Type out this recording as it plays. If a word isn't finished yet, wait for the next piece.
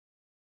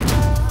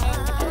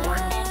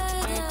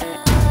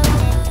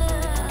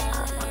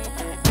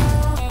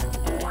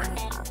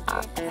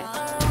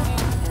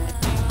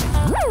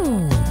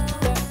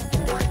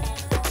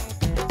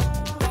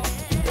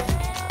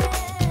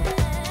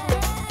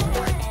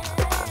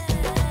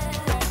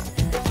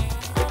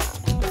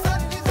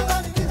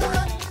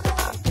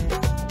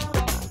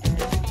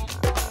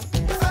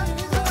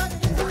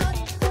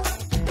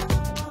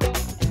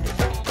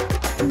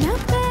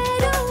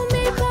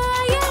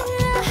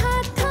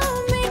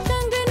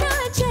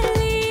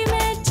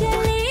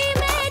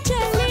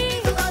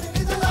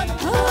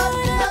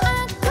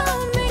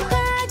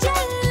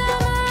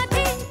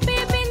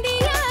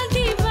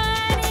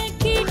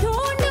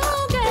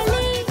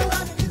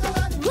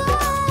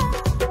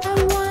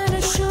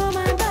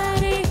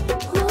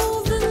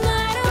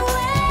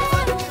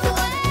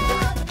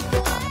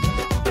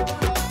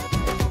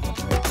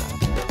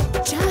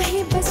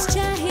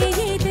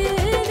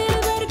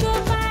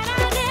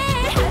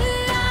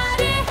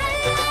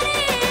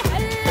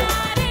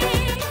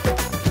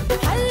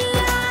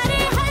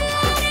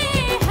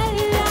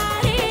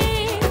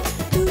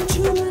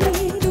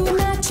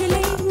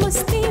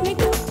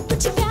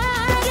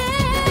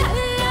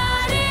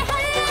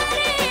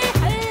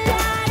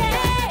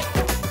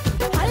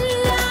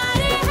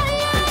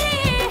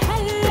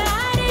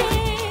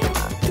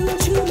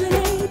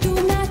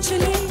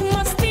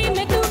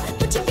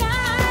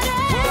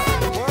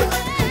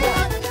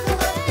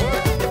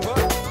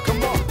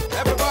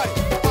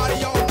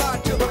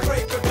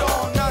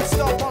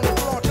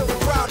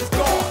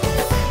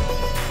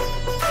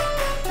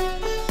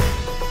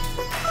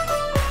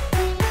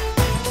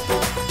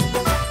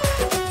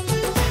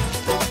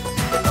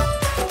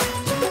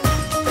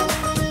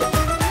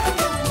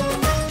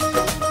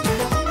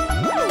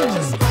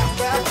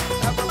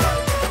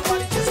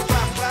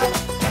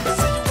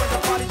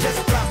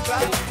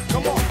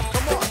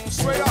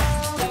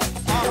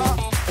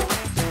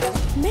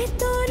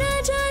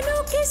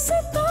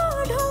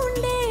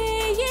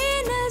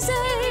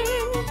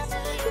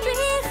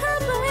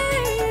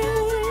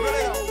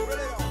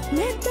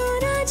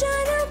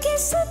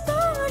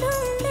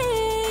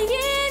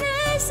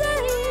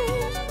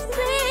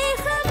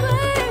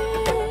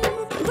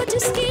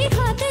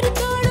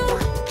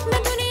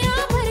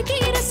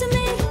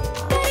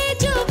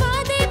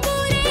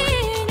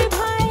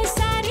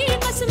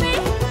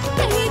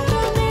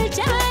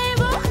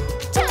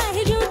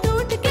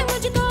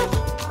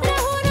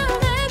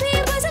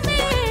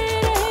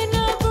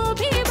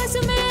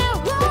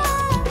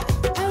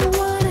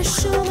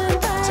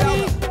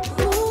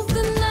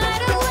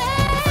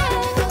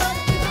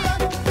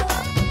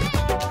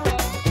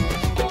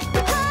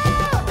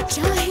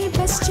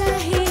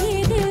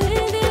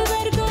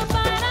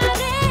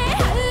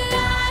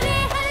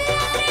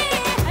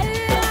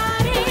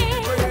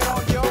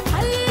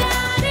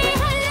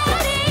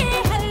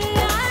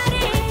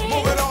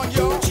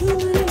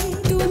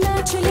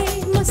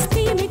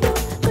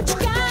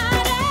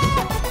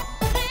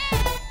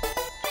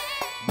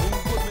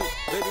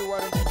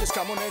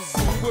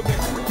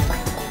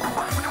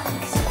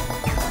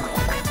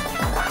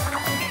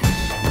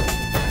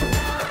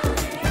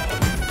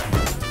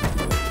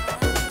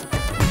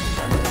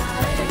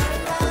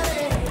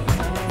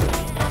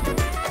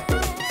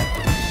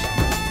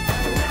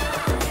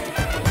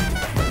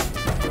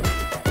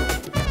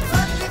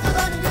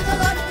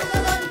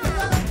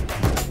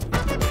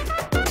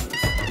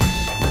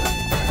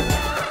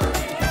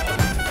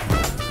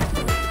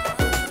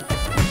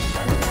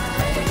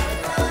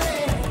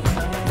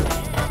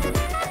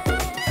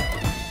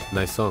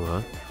Nice song,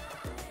 huh?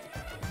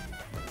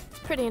 It's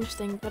pretty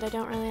interesting, but I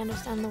don't really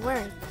understand the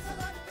words.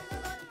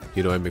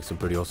 You know I make some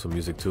pretty awesome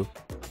music too.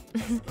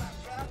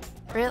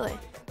 Really?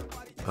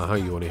 Uh-huh,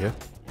 you wanna hear?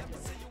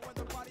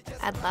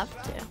 I'd love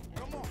to.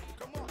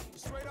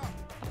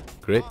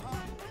 Great.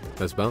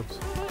 Let's bounce.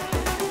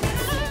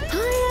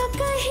 आया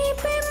कहीं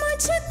पे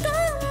मुझको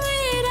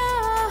मेरा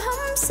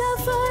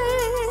हमसफर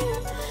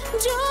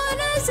जो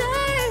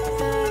नजर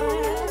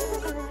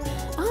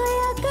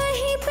आया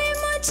कहीं पे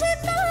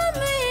मुझको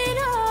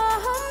मेरा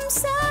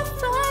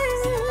हमसफर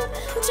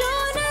जो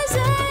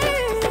नजर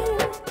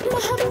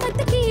मोहब्बत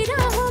की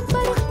राहों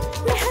पर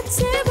मैं हद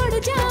से बढ़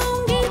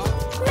जाऊंगी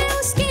मैं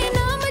उसके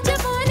नाम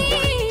जवानी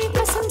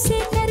कसम से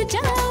कर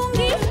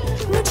जाऊंगी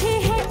मुझे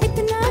है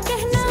इतना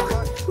कहना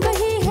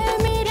वही है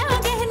मेरा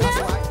कहना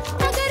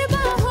अगर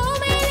बाहों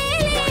में ले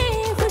ले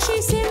खुशी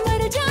से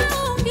मर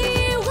जाऊंगी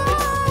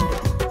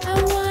I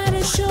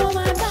wanna show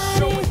my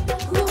body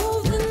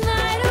move the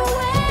night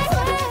away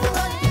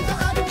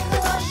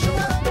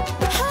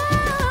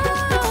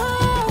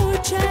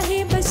चाहे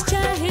बस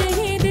चाहे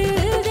ये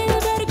दिल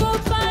दिलबर को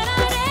पाना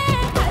रे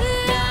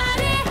हल्ला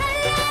रे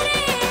हल्ला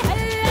रे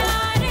हल्ला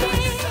रे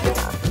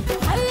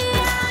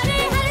हल्ला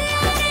रे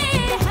हल्ला रे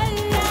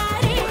हल्ला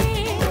रे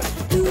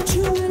तू